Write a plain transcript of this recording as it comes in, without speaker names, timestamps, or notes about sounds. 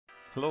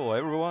Hello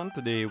everyone,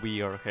 today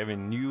we are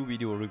having new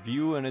video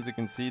review, and as you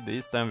can see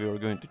this time we are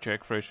going to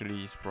check fresh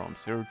release from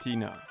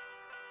Certina.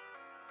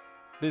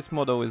 This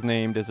model is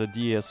named as a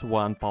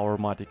DS1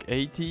 Powermatic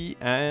 80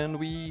 and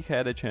we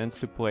had a chance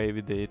to play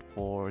with it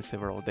for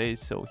several days,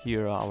 so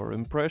here are our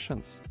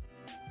impressions.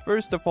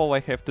 First of all,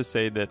 I have to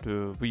say that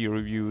we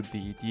reviewed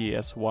the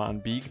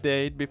DS1 Big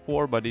Date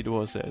before, but it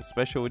was a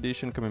special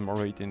edition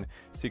commemorating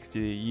 60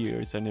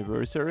 years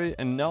anniversary,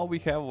 and now we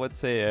have, let's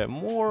say, a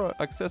more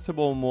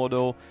accessible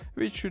model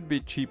which should be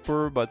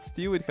cheaper, but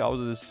still it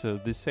houses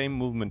the same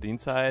movement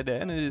inside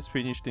and it is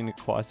finished in a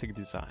classic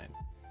design.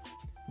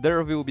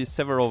 There will be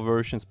several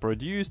versions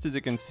produced. As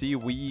you can see,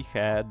 we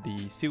had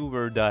the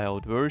silver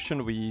diode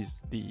version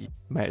with the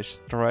mesh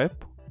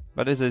strap.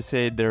 But as I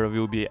said, there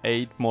will be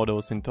 8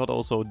 models in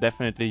total, so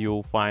definitely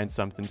you'll find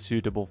something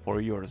suitable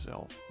for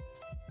yourself.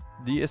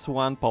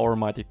 DS1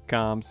 Powermatic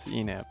comes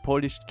in a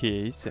polished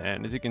case,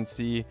 and as you can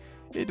see,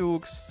 it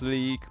looks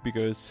sleek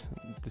because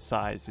the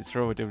size is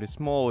relatively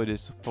small, it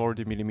is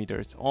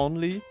 40mm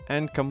only,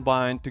 and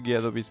combined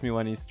together with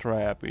Milanese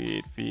strap,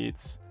 it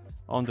fits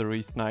on the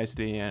wrist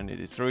nicely and it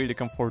is really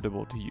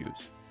comfortable to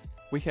use.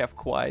 We have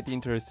quite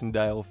interesting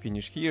dial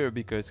finish here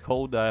because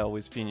whole dial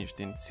is finished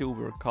in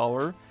silver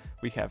color.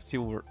 We have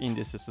silver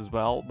indices as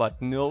well, but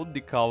note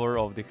the color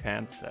of the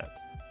handset.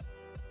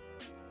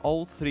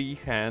 All 3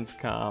 hands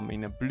come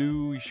in a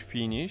bluish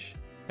finish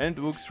and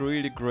looks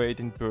really great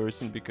in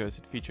person because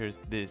it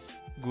features this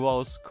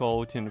gloss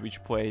coating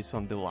which plays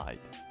on the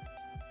light.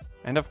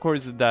 And of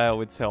course the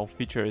dial itself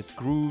features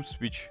grooves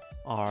which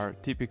are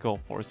typical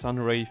for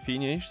sunray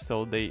finish,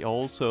 so they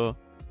also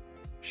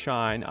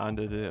shine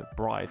under the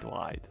bright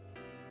light.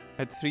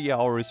 At 3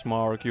 hours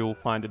mark you'll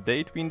find a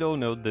date window.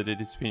 Note that it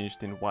is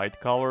finished in white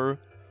color.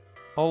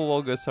 All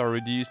logos are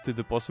reduced to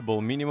the possible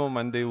minimum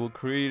and they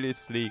look really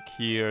sleek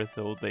here,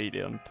 so they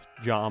don't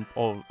jump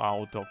all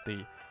out of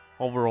the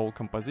overall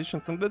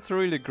compositions, and that's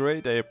really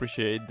great. I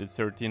appreciate that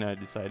Certina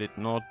decided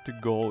not to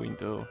go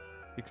into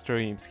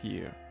extremes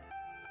here.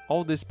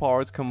 All these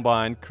parts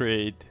combined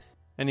create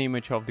an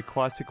image of the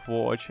classic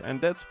watch,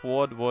 and that's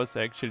what was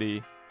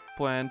actually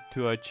planned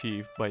to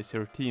achieve by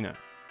Certina.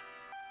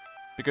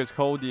 Because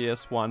whole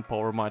DS1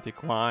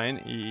 Powermatic line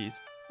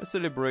is a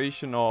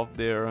celebration of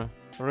their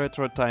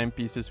retro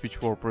timepieces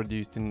which were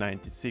produced in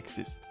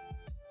 1960s.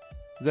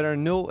 There are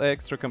no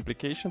extra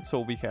complications, so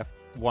we have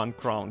one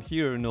crown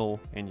here, no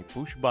any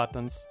push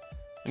buttons,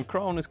 and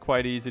crown is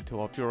quite easy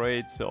to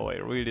operate, so I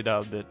really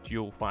doubt that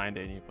you'll find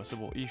any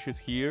possible issues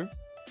here.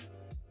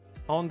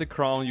 On the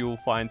crown you'll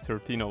find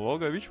Certina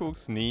logo which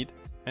looks neat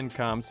and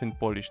comes in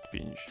polished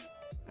finish.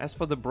 As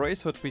for the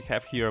bracelet, we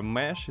have here a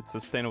mesh. It's a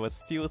stainless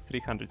steel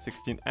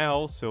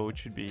 316L, so it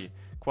should be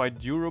quite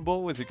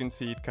durable. As you can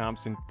see, it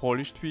comes in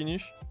polished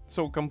finish,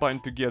 so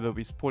combined together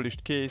with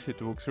polished case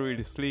it looks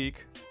really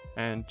sleek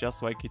and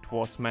just like it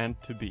was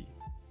meant to be.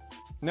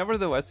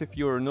 Nevertheless, if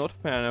you're not a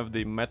fan of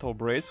the metal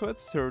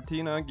bracelets,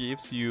 Certina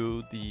gives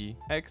you the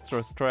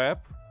extra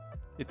strap.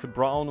 It's a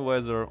brown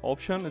leather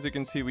option. As you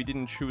can see, we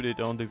didn't shoot it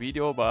on the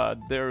video, but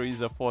there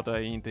is a photo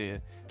in the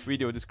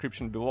video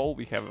description below.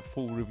 We have a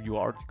full review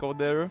article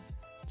there.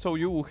 So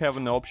you will have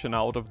an option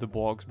out of the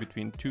box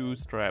between 2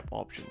 strap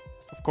options.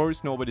 Of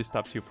course, nobody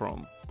stops you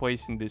from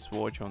placing this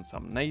watch on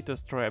some NATO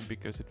strap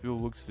because it will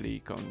look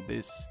sleek on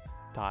this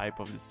type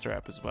of the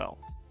strap as well.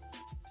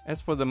 As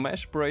for the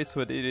mesh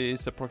bracelet, it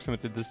is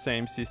approximately the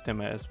same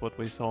system as what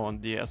we saw on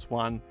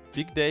DS1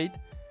 Big Date.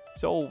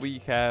 So we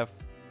have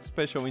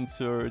special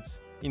inserts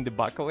in the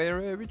buckle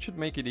area which should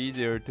make it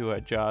easier to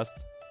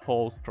adjust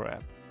whole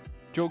strap.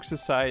 Jokes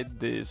aside,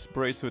 this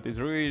bracelet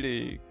is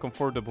really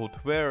comfortable to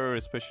wear,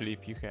 especially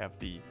if you have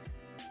the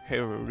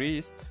hairy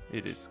wrists.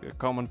 It is a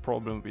common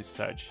problem with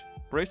such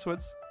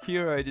bracelets.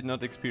 Here I did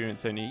not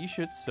experience any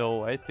issues,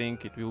 so I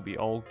think it will be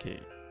okay.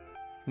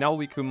 Now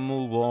we can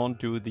move on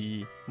to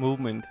the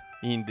movement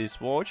in this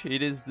watch.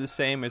 It is the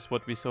same as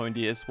what we saw in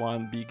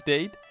DS1 Big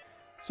Date.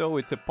 So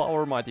it's a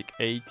Powermatic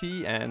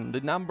 80 and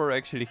the number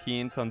actually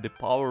hints on the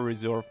power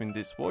reserve in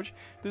this watch.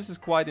 This is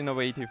quite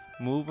innovative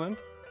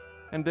movement,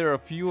 and there are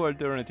few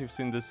alternatives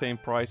in the same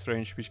price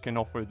range which can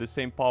offer the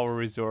same power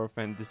reserve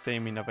and the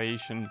same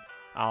innovation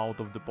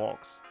out of the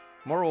box.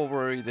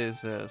 Moreover, it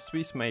is a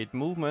Swiss-made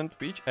movement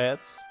which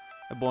adds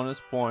a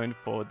bonus point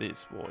for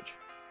this watch.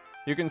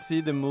 You can see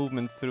the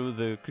movement through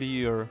the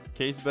clear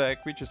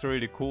caseback, which is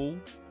really cool,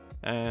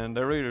 and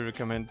I really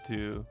recommend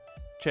to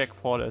check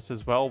photos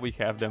as well. We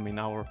have them in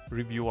our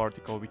review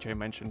article which I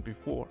mentioned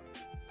before.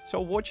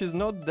 So watch is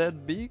not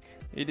that big,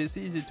 it is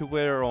easy to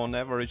wear on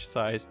average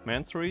sized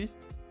men's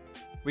wrist.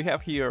 We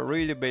have here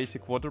really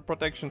basic water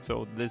protection,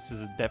 so this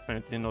is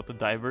definitely not a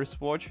diver's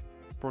watch.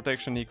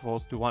 Protection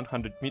equals to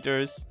 100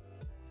 meters,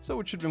 so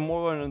it should be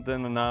more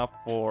than enough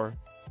for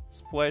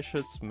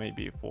splashes,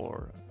 maybe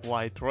for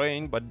light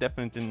rain, but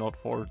definitely not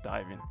for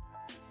diving.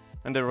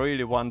 And I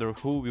really wonder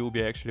who will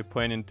be actually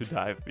planning to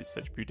dive with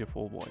such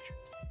beautiful watch.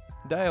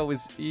 Dial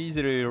is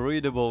easily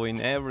readable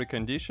in every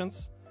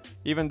conditions,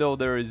 even though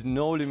there is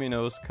no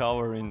luminous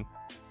color in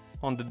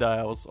on the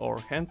dials or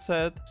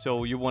handset,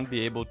 so you won't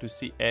be able to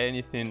see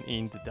anything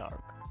in the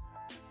dark.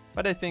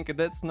 But I think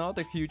that's not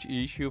a huge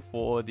issue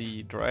for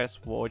the dress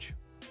watch,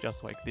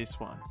 just like this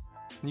one.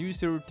 New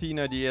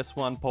Certina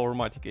DS1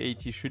 Powermatic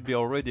 80 should be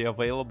already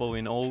available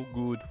in all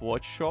good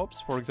watch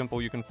shops. For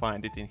example, you can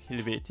find it in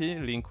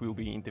Helveti, link will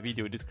be in the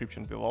video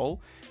description below.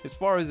 As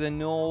far as I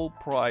know,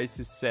 price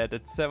is set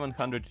at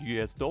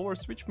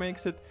 $700 which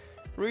makes it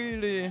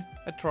really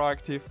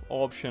attractive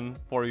option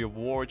for your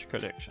watch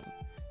collection.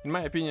 In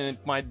my opinion,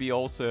 it might be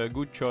also a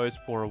good choice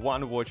for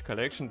one watch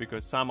collection,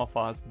 because some of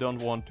us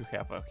don't want to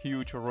have a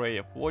huge array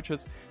of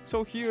watches,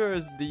 so here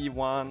is the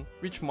one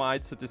which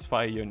might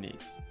satisfy your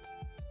needs.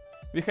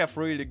 We have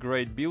really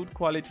great build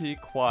quality,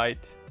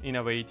 quite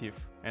innovative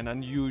and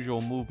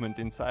unusual movement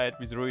inside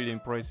with really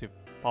impressive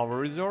power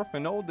reserve,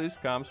 and all this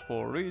comes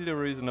for really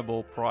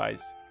reasonable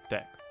price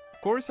tag.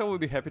 Of course, I will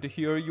be happy to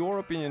hear your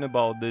opinion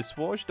about this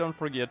watch. Don't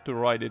forget to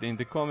write it in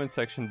the comment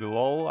section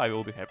below, I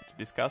will be happy to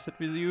discuss it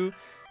with you.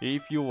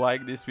 If you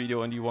like this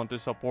video and you want to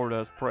support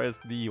us, press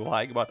the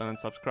like button and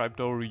subscribe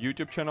to our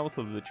YouTube channel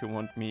so that you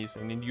won't miss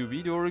any new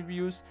video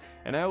reviews.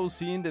 And I will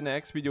see you in the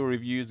next video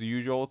review as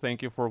usual.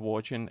 Thank you for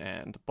watching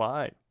and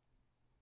bye!